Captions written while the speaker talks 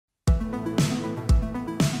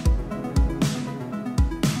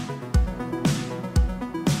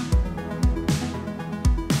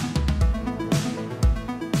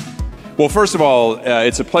Well, first of all,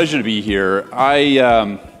 it's a pleasure to be here.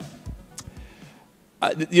 The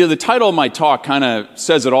title of my talk kind of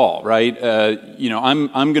says it all, right?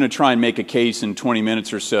 I'm going to try and make a case in 20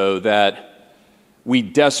 minutes or so that we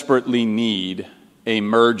desperately need a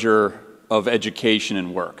merger of education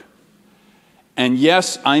and work. And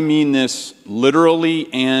yes, I mean this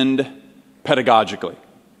literally and pedagogically.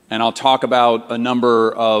 And I'll talk about a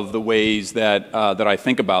number of the ways that I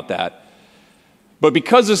think about that. But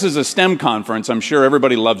because this is a STEM conference, I'm sure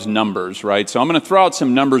everybody loves numbers, right? So I'm going to throw out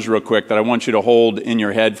some numbers real quick that I want you to hold in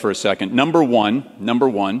your head for a second. Number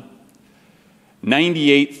one,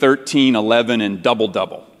 98, 13, 11, and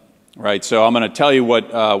double-double, right? So I'm going to tell you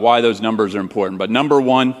why those numbers are important. But number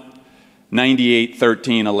one, 98,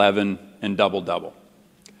 13, 11, and double-double.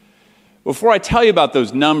 Before I tell you about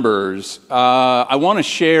those numbers, I want to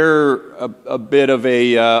share a bit of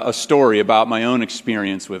a story about my own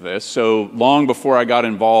experience with this. So long before I got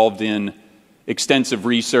involved in extensive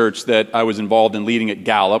research that I was involved in leading at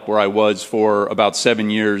Gallup, where I was for about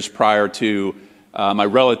 7 years prior to my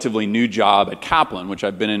relatively new job at Kaplan, which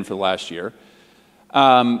I've been in for the last year.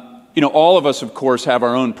 All of us, of course, have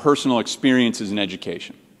our own personal experiences in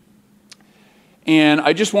education. And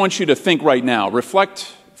I just want you to think right now,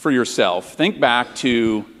 reflect for yourself, think back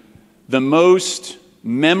to the most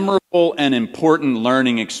memorable and important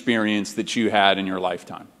learning experience that you had in your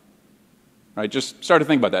lifetime. Right? Just start to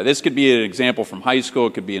think about that. This could be an example from high school,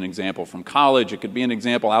 it could be an example from college, it could be an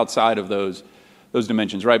example outside of those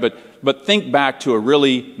dimensions, right? But think back to a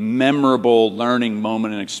really memorable learning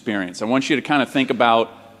moment and experience. I want you to kind of think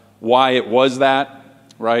about why it was that,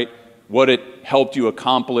 right? What it helped you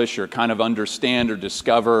accomplish or kind of understand or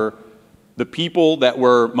discover, the people that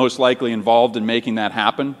were most likely involved in making that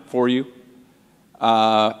happen for you.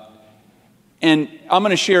 And I'm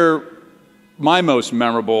going to share my most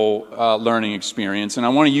memorable learning experience, and I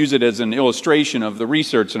want to use it as an illustration of the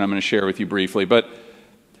research that I'm going to share with you briefly. But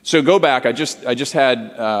so go back. I just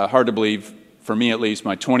had, hard to believe, for me at least,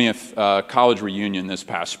 my 20th college reunion this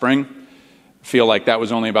past spring. I feel like that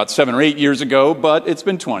was only about 7 or 8 years ago, but it's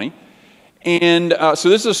been 20. And so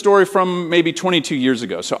this is a story from maybe 22 years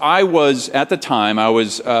ago. So at the time, I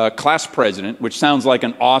was class president, which sounds like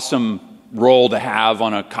an awesome role to have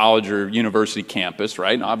on a college or university campus,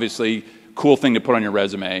 right? And obviously, cool thing to put on your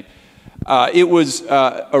resume. It was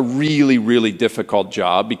a really, really difficult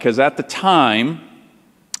job because at the time,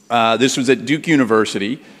 this was at Duke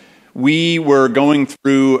University, we were going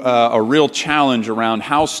through a real challenge around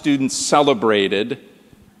how students celebrated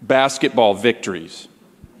basketball victories.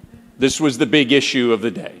 This was the big issue of the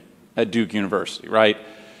day at Duke University, right?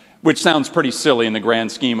 Which sounds pretty silly in the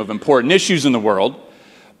grand scheme of important issues in the world.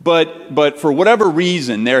 But for whatever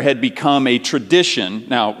reason, there had become a tradition.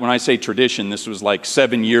 Now, when I say tradition, this was like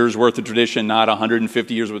 7 years worth of tradition, not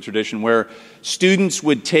 150 years worth of tradition, where students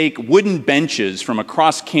would take wooden benches from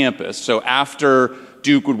across campus. So after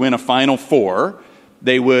Duke would win a Final Four,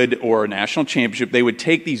 or a national championship, they would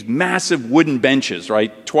take these massive wooden benches,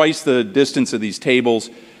 right? Twice the distance of these tables,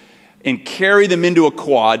 and carry them into a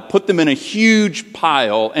quad, put them in a huge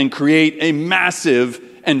pile, and create a massive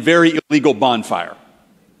and very illegal bonfire.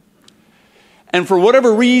 And for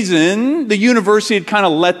whatever reason, the university had kind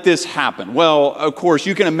of let this happen. Well, of course,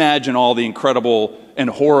 you can imagine all the incredible and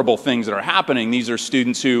horrible things that are happening. These are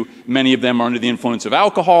students who, many of them are under the influence of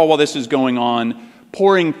alcohol while this is going on,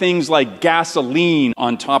 pouring things like gasoline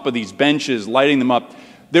on top of these benches, lighting them up.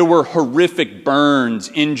 There were horrific burns,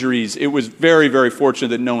 injuries. It was very, very fortunate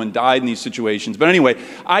that no one died in these situations. But anyway,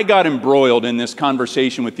 I got embroiled in this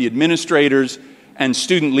conversation with the administrators and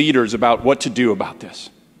student leaders about what to do about this.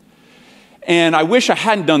 And I wish I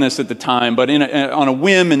hadn't done this at the time, but on a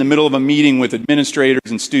whim in the middle of a meeting with administrators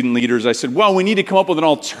and student leaders, I said, well, we need to come up with an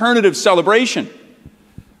alternative celebration,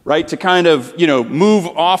 right, to kind of, move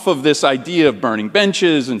off of this idea of burning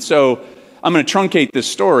benches. And so I'm going to truncate this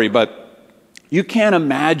story, but you can't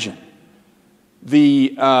imagine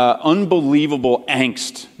the unbelievable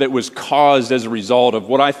angst that was caused as a result of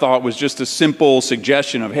what I thought was just a simple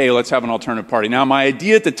suggestion of, hey, let's have an alternative party. Now, my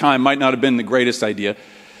idea at the time might not have been the greatest idea,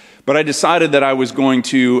 but I decided that I was going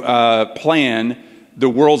to plan the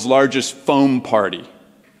world's largest foam party.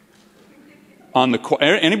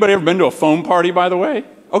 Anybody ever been to a foam party, by the way?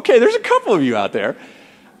 Okay, there's a couple of you out there.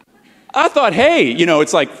 I thought, hey,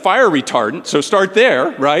 it's like fire retardant, so start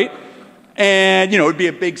there, right? And, it would be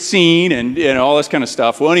a big scene and, all this kind of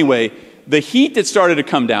stuff. Well, anyway, the heat that started to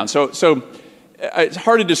come down. So it's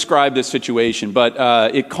hard to describe this situation,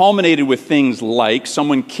 but it culminated with things like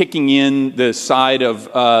someone kicking in the side of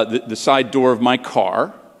the side door of my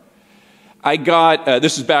car. I got,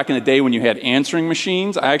 this is back in the day when you had answering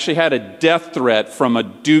machines. I actually had a death threat from a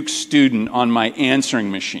Duke student on my answering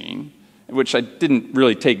machine, which I didn't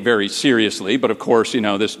really take very seriously, but of course, you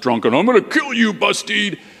know, this drunken, I'm going to kill you,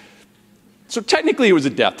 Busteed. So technically it was a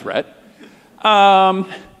death threat.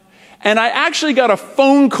 And I actually got a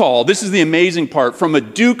phone call, this is the amazing part, from a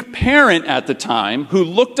Duke parent at the time who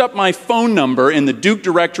looked up my phone number in the Duke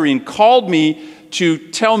directory and called me to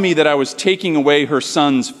tell me that I was taking away her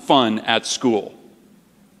son's fun at school.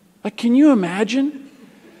 Like, can you imagine?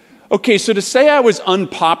 Okay, so to say I was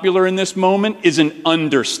unpopular in this moment is an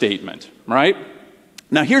understatement, right?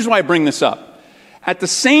 Now, here's why I bring this up. At the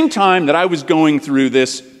same time that I was going through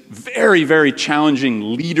this very, very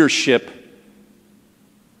challenging leadership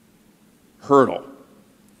hurdle,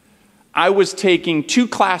 I was taking 2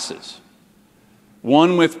 classes.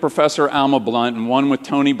 One with Professor Alma Blunt and one with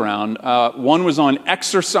Tony Brown. One was on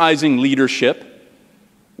exercising leadership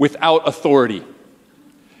without authority.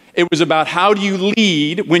 It was about how do you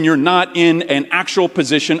lead when you're not in an actual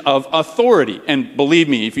position of authority. And believe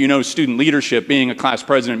me, if you know student leadership, being a class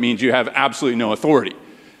president means you have absolutely no authority.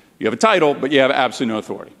 You have a title, but you have absolutely no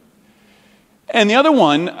authority. And the other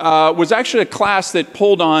one was actually a class that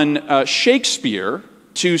pulled on Shakespeare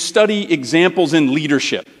to study examples in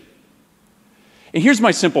leadership. And here's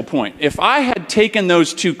my simple point. If I had taken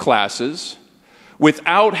those 2 classes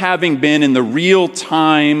without having been in the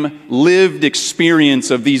real-time, lived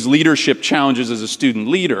experience of these leadership challenges as a student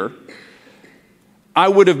leader, I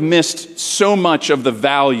would have missed so much of the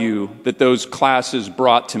value that those classes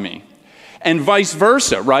brought to me. And vice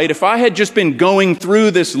versa, right? If I had just been going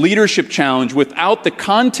through this leadership challenge without the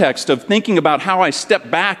context of thinking about how I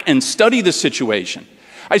step back and study the situation,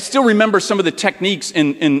 I still remember some of the techniques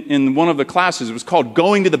in one of the classes. It was called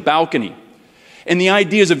going to the balcony. And the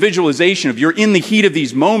idea is a visualization of you're in the heat of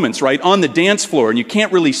these moments, right, on the dance floor, and you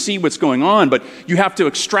can't really see what's going on, but you have to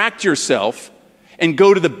extract yourself and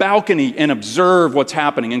go to the balcony and observe what's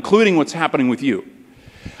happening, including what's happening with you.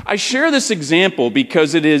 I share this example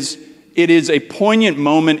because it is a poignant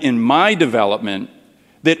moment in my development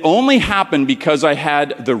that only happened because I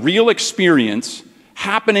had the real experience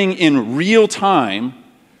happening in real time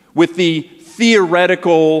with the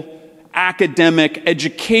theoretical, academic,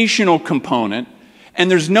 educational component.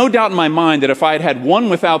 And there's no doubt in my mind that if I had had one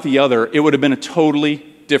without the other, it would have been a totally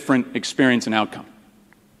different experience and outcome.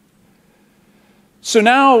 So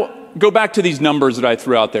now, go back to these numbers that I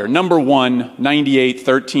threw out there. Number 1, 98,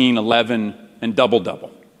 13, 11, and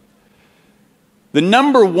double-double. The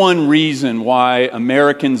number 1 reason why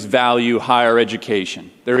Americans value higher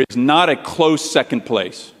education, there is not a close second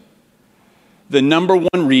place. The number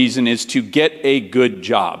 1 reason is to get a good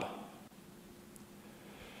job.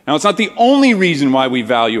 Now, it's not the only reason why we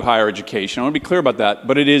value higher education. I want to be clear about that,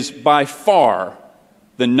 but it is by far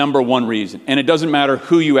the number 1 reason. And it doesn't matter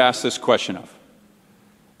who you ask this question of.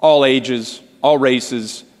 All ages, all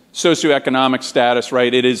races, socioeconomic status,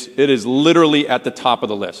 right? It is literally at the top of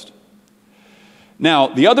the list. Now,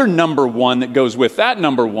 the other number 1 that goes with that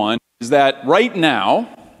number 1 is that right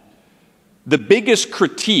now, the biggest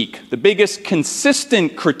critique, the biggest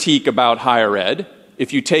consistent critique about higher ed,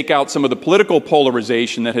 if you take out some of the political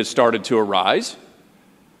polarization that has started to arise,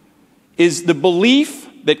 is the belief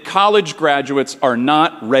that college graduates are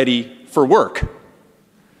not ready for work.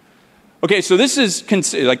 Okay, so this is,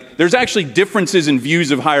 there's actually differences in views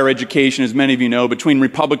of higher education, as many of you know, between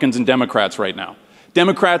Republicans and Democrats right now.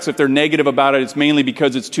 Democrats, if they're negative about it, it's mainly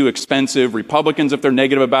because it's too expensive. Republicans, if they're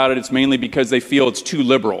negative about it, it's mainly because they feel it's too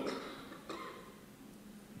liberal.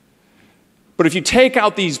 But if you take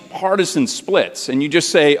out these partisan splits and you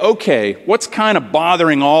just say, okay, what's kind of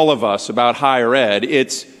bothering all of us about higher ed?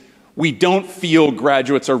 It's we don't feel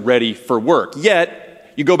graduates are ready for work.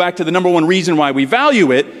 Yet, you go back to the number 1 reason why we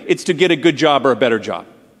value it, it's to get a good job or a better job,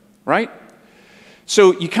 right?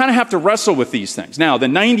 So you kind of have to wrestle with these things. Now, the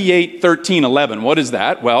 98, 13, 11, what is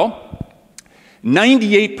that? Well,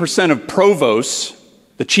 98% of provosts,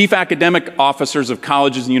 the chief academic officers of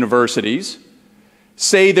colleges and universities,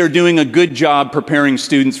 say they're doing a good job preparing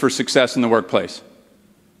students for success in the workplace.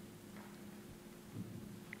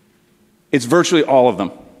 It's virtually all of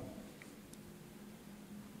them.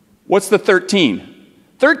 What's the 13?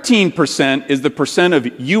 13% is the percent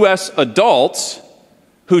of U.S. adults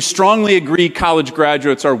who strongly agree college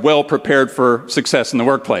graduates are well prepared for success in the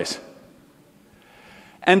workplace.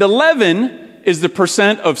 And 11 is the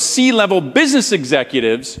percent of C-level business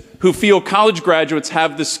executives who feel college graduates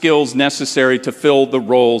have the skills necessary to fill the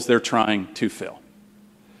roles they're trying to fill.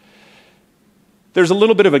 There's a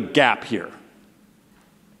little bit of a gap here,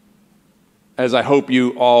 as I hope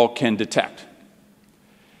you all can detect.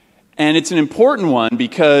 And it's an important one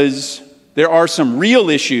because there are some real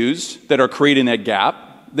issues that are creating that gap.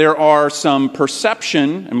 There are some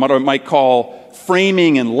perception and what I might call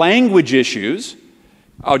framing and language issues.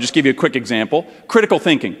 I'll just give you a quick example. Critical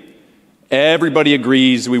thinking. Everybody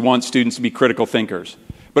agrees we want students to be critical thinkers.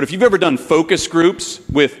 But if you've ever done focus groups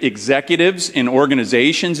with executives in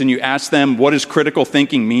organizations and you ask them, what does critical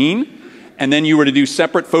thinking mean? And then you were to do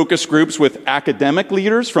separate focus groups with academic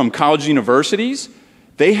leaders from college universities,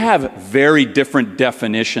 they have very different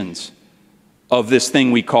definitions of this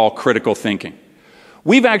thing we call critical thinking.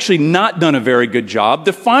 We've actually not done a very good job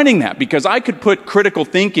defining that, because I could put critical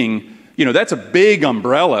thinking, that's a big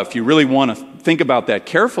umbrella if you really want to think about that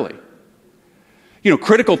carefully.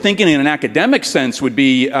 Critical thinking in an academic sense would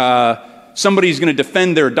be somebody's going to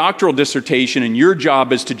defend their doctoral dissertation and your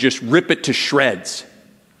job is to just rip it to shreds.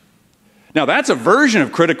 Now, that's a version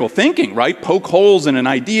of critical thinking, right? Poke holes in an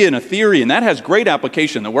idea and a theory, and that has great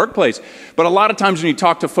application in the workplace. But a lot of times when you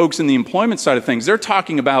talk to folks in the employment side of things, they're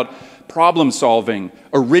talking about problem solving,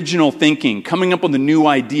 original thinking, coming up with a new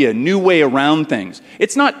idea, new way around things.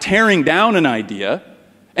 It's not tearing down an idea.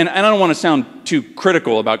 And I don't want to sound too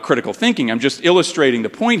critical about critical thinking. I'm just illustrating the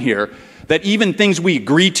point here that even things we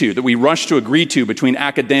agree to, that we rush to agree to between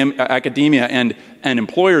academia and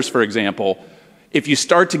employers, for example, if you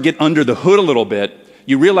start to get under the hood a little bit,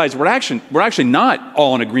 you realize we're actually not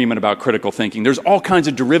all in agreement about critical thinking. There's all kinds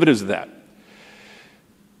of derivatives of that.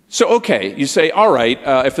 So, okay, you say, all right,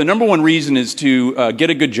 if the number one reason is to get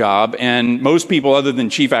a good job, and most people other than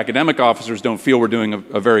chief academic officers don't feel we're doing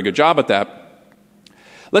a very good job at that,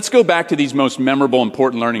 let's go back to these most memorable,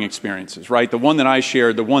 important learning experiences, right? The one that I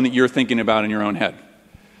shared, the one that you're thinking about in your own head.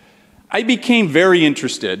 I became very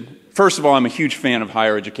interested. First of all, I'm a huge fan of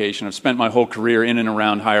higher education. I've spent my whole career in and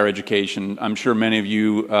around higher education. I'm sure many of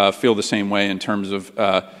you feel the same way in terms of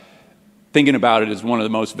thinking about it as one of the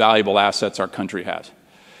most valuable assets our country has.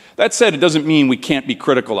 That said, it doesn't mean we can't be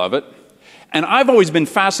critical of it. And I've always been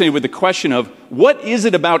fascinated with the question of what is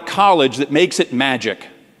it about college that makes it magic?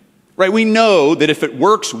 Right? We know that if it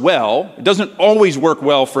works well, it doesn't always work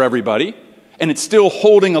well for everybody, and it's still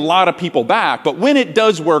holding a lot of people back. But when it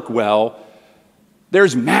does work well,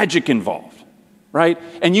 there's magic involved, right?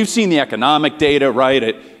 And you've seen the economic data,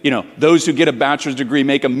 right? Those who get a bachelor's degree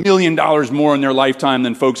make $1 million more in their lifetime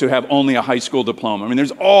than folks who have only a high school diploma. I mean,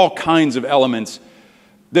 there's all kinds of elements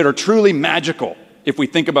that are truly magical if we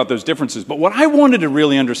think about those differences. But what I wanted to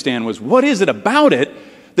really understand was, what is it about it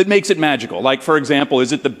that makes it magical? Like, for example,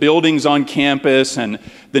 is it the buildings on campus and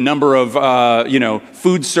the number of,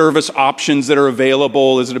 food service options that are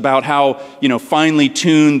available? Is it about how, finely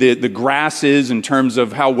tuned the grass is in terms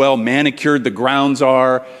of how well manicured the grounds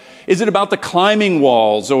are? Is it about the climbing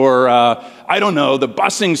walls or, the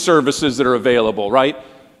busing services that are available, right?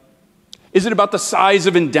 Is it about the size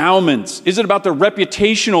of endowments? Is it about the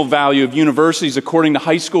reputational value of universities according to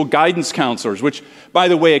high school guidance counselors, which, by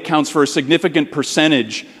the way, accounts for a significant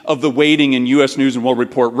percentage of the weighting in U.S. News and World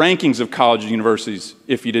Report rankings of colleges and universities,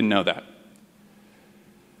 if you didn't know that?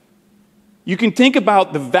 You can think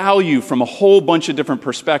about the value from a whole bunch of different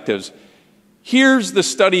perspectives. Here's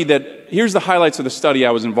the highlights of the study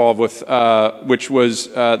I was involved with, which was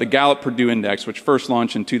the Gallup-Purdue Index, which first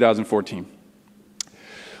launched in 2014.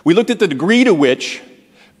 We looked at the degree to which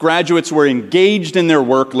graduates were engaged in their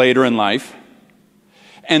work later in life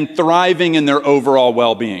and thriving in their overall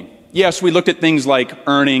well-being. Yes, we looked at things like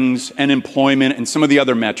earnings and employment and some of the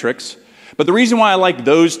other metrics. But the reason why I like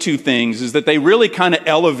those two things is that they really kind of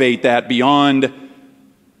elevate that beyond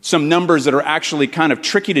some numbers that are actually kind of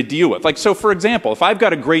tricky to deal with. Like, so for example, if I've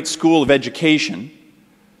got a great school of education,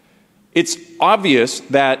 it's obvious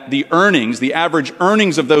that the average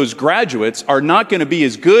earnings of those graduates are not going to be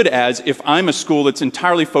as good as if I'm a school that's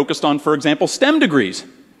entirely focused on, for example, STEM degrees.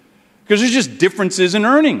 Because there's just differences in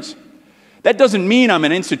earnings. That doesn't mean I'm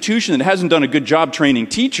an institution that hasn't done a good job training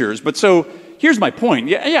teachers. But so here's my point.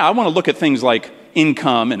 Yeah, I want to look at things like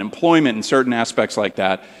income and employment and certain aspects like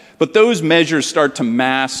that. But those measures start to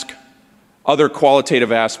mask other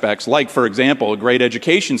qualitative aspects, like, for example, a great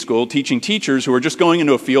education school teaching teachers who are just going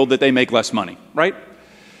into a field that they make less money, right?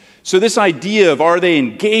 So this idea of, are they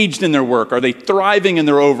engaged in their work? Are they thriving in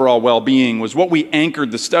their overall well-being was what we anchored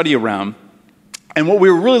the study around. And what we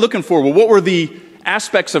were really looking for, well, what were the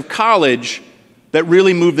aspects of college that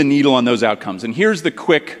really move the needle on those outcomes? And here's the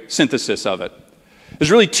quick synthesis of it. There's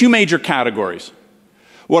really two major categories.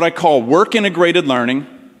 What I call work-integrated learning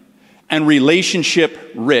and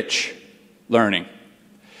relationship-rich learning.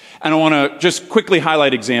 And I want to just quickly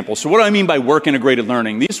highlight examples. So what do I mean by work-integrated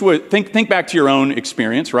learning? These were, think back to your own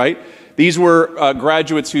experience, right? These were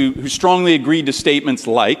graduates who strongly agreed to statements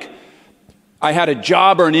like, I had a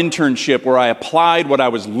job or an internship where I applied what I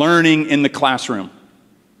was learning in the classroom.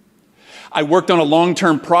 I worked on a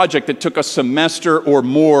long-term project that took a semester or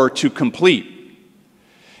more to complete.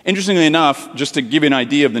 Interestingly enough, just to give you an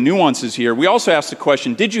idea of the nuances here, we also asked the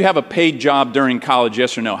question, did you have a paid job during college,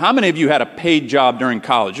 yes or no? How many of you had a paid job during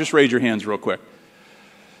college? Just raise your hands real quick.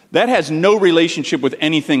 That has no relationship with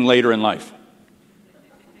anything later in life.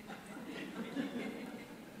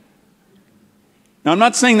 Now, I'm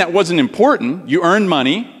not saying that wasn't important. You earned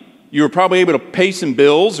money. You were probably able to pay some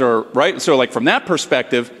bills, or right? So like from that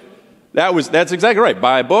perspective, that's exactly right.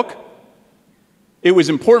 Buy a book. It was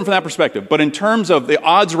important from that perspective. But in terms of the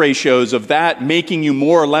odds ratios of that making you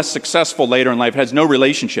more or less successful later in life, has no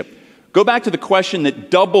relationship. Go back to the question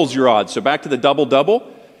that doubles your odds. So back to the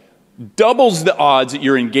double-double. Doubles the odds that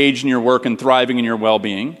you're engaged in your work and thriving in your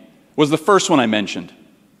well-being was the first one I mentioned.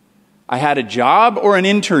 I had a job or an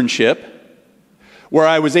internship where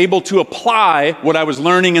I was able to apply what I was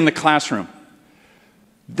learning in the classroom.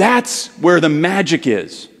 That's where the magic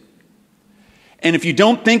is. And if you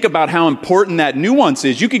don't think about how important that nuance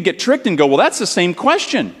is, you could get tricked and go, well, that's the same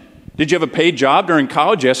question. Did you have a paid job during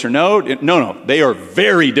college, yes or no? No. They are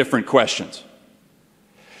very different questions.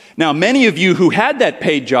 Now, many of you who had that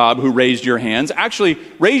paid job who raised your hands, actually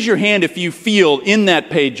raise your hand if you feel in that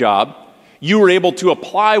paid job you were able to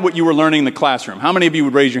apply what you were learning in the classroom. How many of you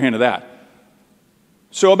would raise your hand to that?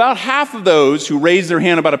 So about half of those who raised their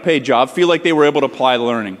hand about a paid job feel like they were able to apply the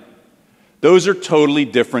learning. Those are totally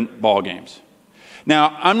different ball games.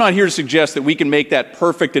 Now, I'm not here to suggest that we can make that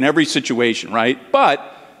perfect in every situation, right?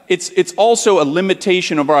 But it's also a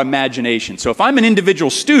limitation of our imagination. So if I'm an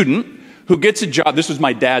individual student who gets a job, this was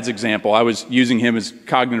my dad's example. I was using him as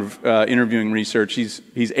cognitive interviewing research. He's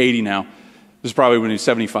 80 now. This is probably when he was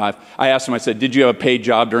 75. I asked him, I said, did you have a paid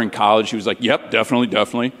job during college? He was like, yep, definitely.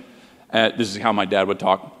 This is how my dad would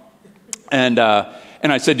talk. And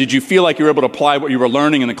I said, did you feel like you were able to apply what you were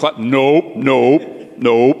learning in the class?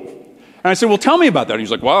 Nope. And I said, well, tell me about that. And he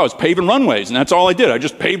was like, well, I was paving runways, and that's all I did. I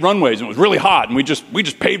just paved runways, and it was really hot, and we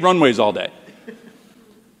just paved runways all day.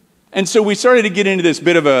 And so we started to get into this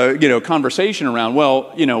bit of a conversation around,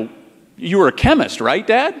 well, you were a chemist, right,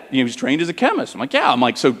 Dad? He was trained as a chemist. I'm like, yeah. I'm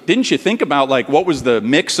like, so didn't you think about like what was the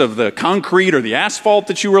mix of the concrete or the asphalt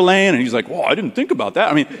that you were laying? And he's like, well, I didn't think about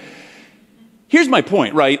that. I mean, here's my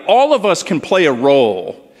point, right? All of us can play a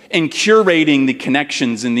role in curating the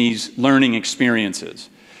connections in these learning experiences.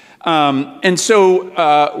 And so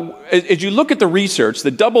as you look at the research,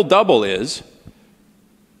 the double-double is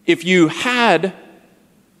if you had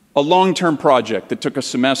a long-term project that took a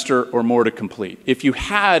semester or more to complete, if you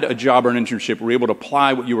had a job or an internship, were able to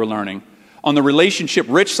apply what you were learning, on the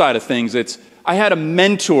relationship-rich side of things, I had a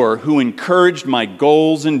mentor who encouraged my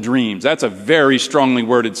goals and dreams. That's a very strongly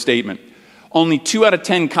worded statement. Only 2 out of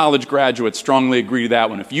 10 college graduates strongly agree to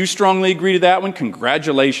that one. If you strongly agree to that one,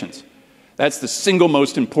 congratulations. That's the single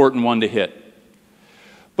most important one to hit.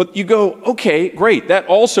 But you go, okay, great. That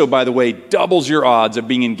also, by the way, doubles your odds of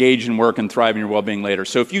being engaged in work and thriving in your well-being later.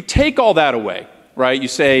 So if you take all that away, right, you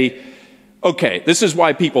say, okay, this is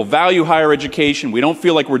why people value higher education. We don't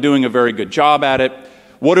feel like we're doing a very good job at it.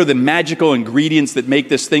 What are the magical ingredients that make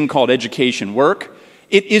this thing called education work?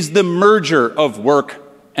 It is the merger of work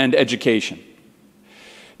and education.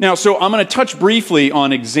 Now, so I'm going to touch briefly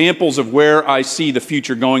on examples of where I see the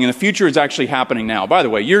future going, and the future is actually happening now. By the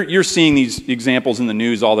way, you're seeing these examples in the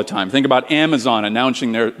news all the time. Think about Amazon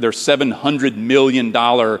announcing their $700 million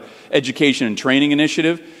education and training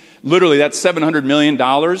initiative. Literally, that's $700 million.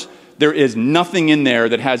 There is nothing in there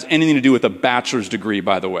that has anything to do with a bachelor's degree,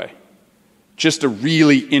 by the way. Just a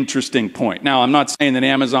really interesting point. Now, I'm not saying that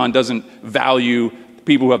Amazon doesn't value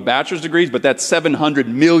people who have bachelor's degrees, but that $700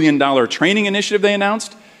 million training initiative they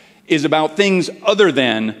announced is about things other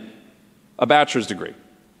than a bachelor's degree.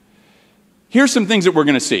 Here's some things that we're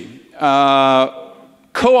going to see.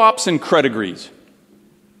 Co-ops and credit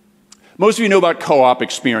Most of you know about co-op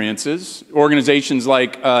experiences. Organizations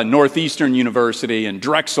like Northeastern University and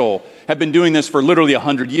Drexel have been doing this for literally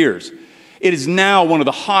 100 years. It is now one of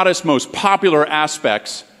the hottest, most popular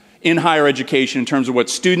aspects in higher education in terms of what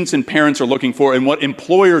students and parents are looking for and what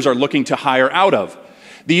employers are looking to hire out of.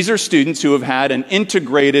 These are students who have had an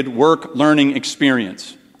integrated work-learning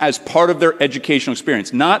experience as part of their educational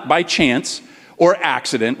experience, not by chance or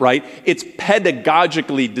accident, right? It's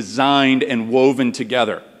pedagogically designed and woven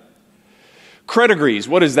together. Credit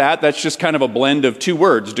what is that? That's just kind of a blend of 2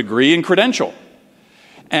 words, degree and credential.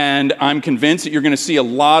 And I'm convinced that you're going to see a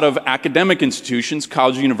lot of academic institutions,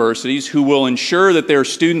 college universities, who will ensure that their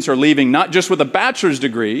students are leaving not just with a bachelor's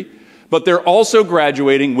degree, but they're also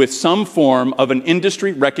graduating with some form of an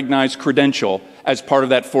industry-recognized credential as part of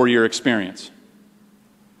that 4-year experience.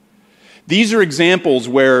 These are examples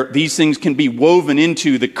where these things can be woven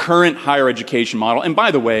into the current higher education model. And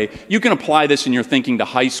by the way, you can apply this in your thinking to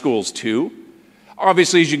high schools too.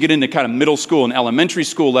 Obviously, as you get into kind of middle school and elementary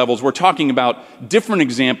school levels, we're talking about different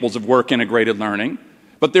examples of work-integrated learning.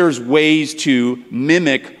 But there's ways to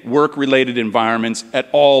mimic work-related environments at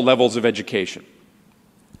all levels of education.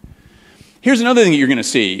 Here's another thing that you're going to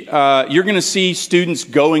see. You're going to see students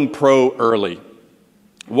going pro early.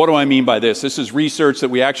 What do I mean by this? This is research that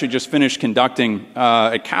we actually just finished conducting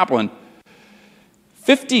at Kaplan.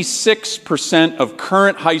 56% of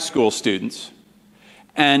current high school students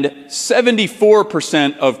and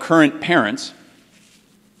 74% of current parents,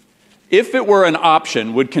 if it were an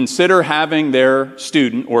option, would consider having their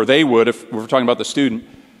student, or they would, if we're talking about the student,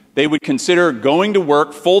 they would consider going to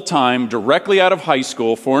work full-time directly out of high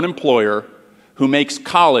school for an employer who makes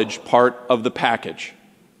college part of the package.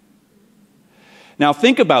 Now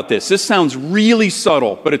think about this. This sounds really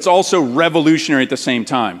subtle, but it's also revolutionary at the same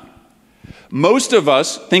time. Most of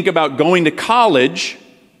us think about going to college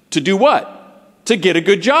to do what? To get a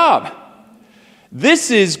good job.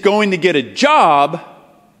 This is going to get a job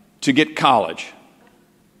to get college.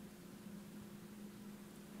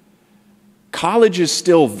 College is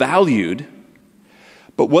still valued,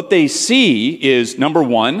 but what they see is, number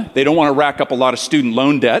one, they don't want to rack up a lot of student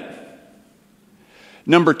loan debt.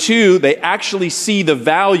 Number two, they actually see the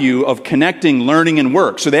value of connecting learning and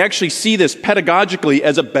work. So they actually see this pedagogically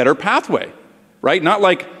as a better pathway, right? Not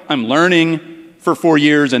like I'm learning for 4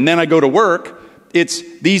 years and then I go to work. It's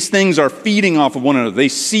these things are feeding off of one another. They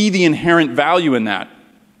see the inherent value in that.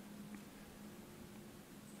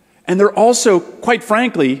 And they're also, quite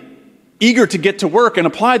frankly, eager to get to work and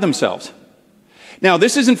apply themselves. Now,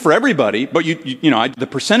 this isn't for everybody, but the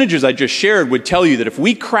percentages I just shared would tell you that if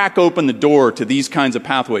we crack open the door to these kinds of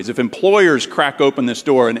pathways, if employers crack open this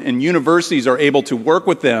door and universities are able to work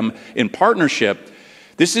with them in partnership,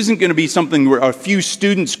 this isn't going to be something where a few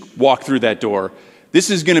students walk through that door.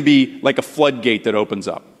 This is going to be like a floodgate that opens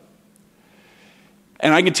up.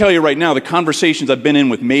 And I can tell you right now, the conversations I've been in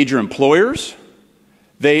with major employers,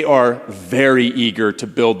 they are very eager to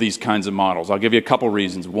build these kinds of models. I'll give you a couple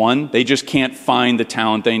reasons. One, they just can't find the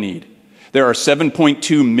talent they need. There are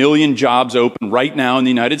 7.2 million jobs open right now in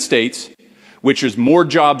the United States, which is more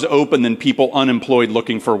jobs open than people unemployed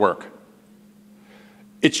looking for work.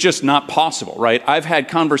 It's just not possible, right? I've had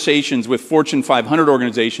conversations with Fortune 500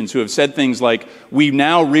 organizations who have said things like, we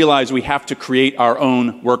now realize we have to create our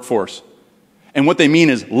own workforce. And what they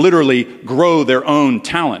mean is literally grow their own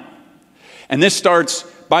talent. And this starts,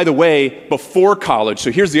 by the way, before college.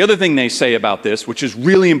 So here's the other thing they say about this, which is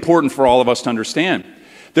really important for all of us to understand.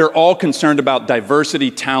 They're all concerned about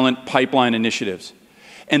diversity, talent, pipeline initiatives.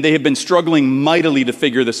 And they have been struggling mightily to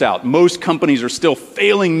figure this out. Most companies are still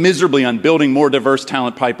failing miserably on building more diverse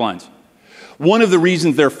talent pipelines. One of the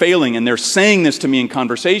reasons they're failing, and they're saying this to me in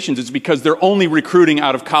conversations, is because they're only recruiting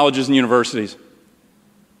out of colleges and universities.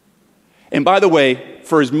 And by the way,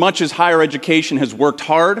 for as much as higher education has worked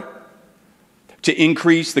hard to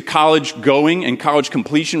increase the college going and college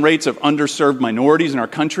completion rates of underserved minorities in our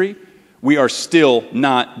country, we are still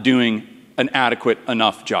not doing an adequate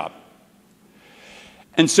enough job.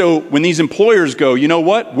 And so when these employers go, you know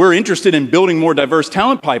what, we're interested in building more diverse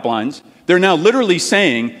talent pipelines, they're now literally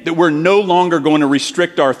saying that we're no longer going to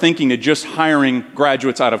restrict our thinking to just hiring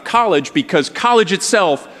graduates out of college, because college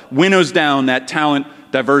itself winnows down that talent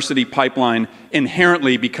diversity pipeline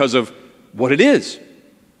inherently because of what it is.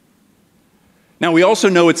 Now, we also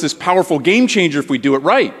know it's this powerful game changer if we do it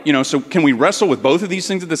right. So can we wrestle with both of these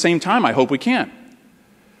things at the same time? I hope we can.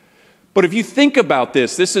 But if you think about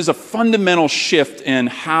this, this is a fundamental shift in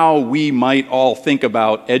how we might all think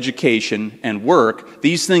about education and work.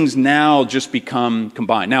 These things now just become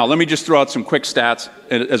combined. Now, let me just throw out some quick stats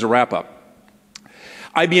as a wrap-up.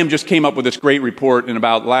 IBM just came up with this great report in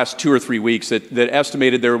about the last 2 or 3 weeks that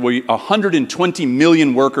estimated there will be 120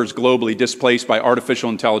 million workers globally displaced by artificial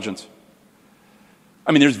intelligence.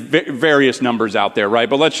 I mean, there's various numbers out there, right?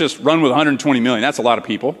 But let's just run with 120 million. That's a lot of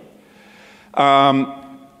people.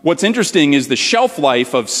 What's interesting is the shelf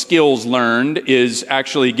life of skills learned is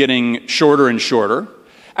actually getting shorter and shorter,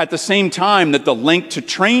 at the same time that the length to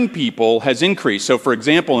train people has increased. So, for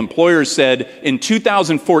example, employers said in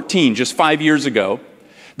 2014, just 5 years ago,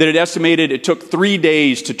 that it estimated it took 3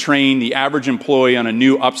 days to train the average employee on a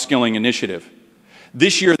new upskilling initiative.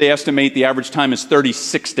 This year, they estimate the average time is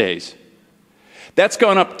 36 days. That's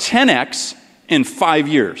gone up 10x in 5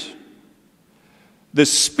 years. The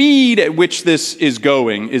speed at which this is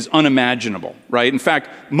going is unimaginable, right? In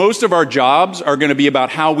fact, most of our jobs are going to be about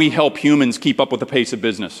how we help humans keep up with the pace of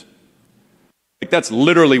business. Like, that's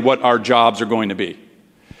literally what our jobs are going to be.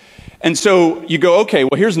 And so you go, okay,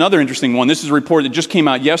 well, here's another interesting one. This is a report that just came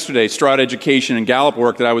out yesterday, Stroud Education and Gallup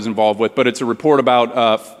work that I was involved with, but it's a report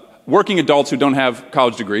about working adults who don't have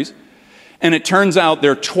college degrees. And it turns out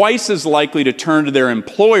they're twice as likely to turn to their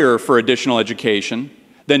employer for additional education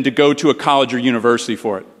than to go to a college or university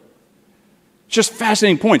for it. Just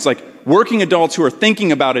fascinating points. Like, working adults who are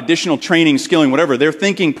thinking about additional training, skilling, whatever, they're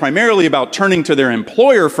thinking primarily about turning to their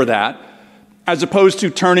employer for that, as opposed to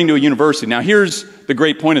turning to a university. Now, here's the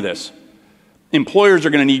great point of this. Employers are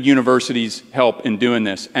going to need universities' help in doing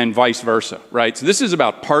this, and vice versa, right? So this is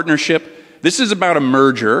about partnership. This is about a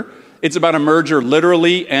merger. It's about a merger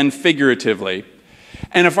literally and figuratively.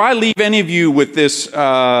 And if I leave any of you with this,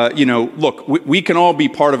 look, we can all be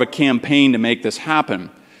part of a campaign to make this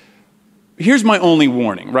happen. Here's my only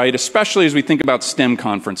warning, right? Especially as we think about STEM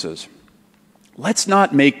conferences. Let's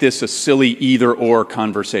not make this a silly either-or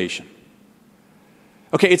conversation.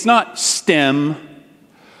 Okay, it's not STEM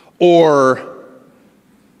or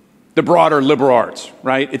the broader liberal arts,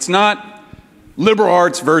 right? It's not liberal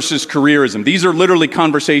arts versus careerism. These are literally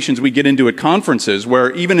conversations we get into at conferences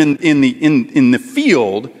where even in the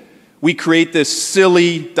field, we create this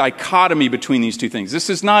silly dichotomy between these two things. This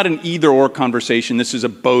is not an either-or conversation. This is a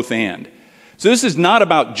both-and. So this is not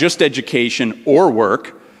about just education or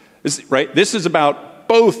work, right? This is about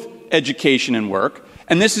both education and work.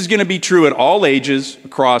 And this is going to be true at all ages,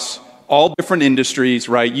 across all different industries,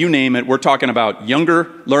 right? You name it. We're talking about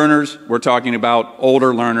younger learners. We're talking about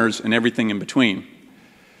older learners and everything in between.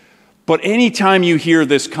 But anytime you hear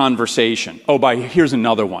this conversation, here's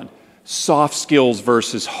another one. Soft skills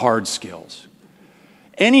versus hard skills.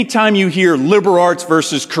 Anytime you hear liberal arts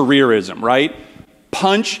versus careerism, right?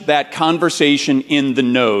 Punch that conversation in the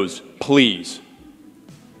nose, please.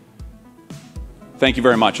 Thank you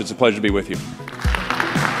very much. It's a pleasure to be with you.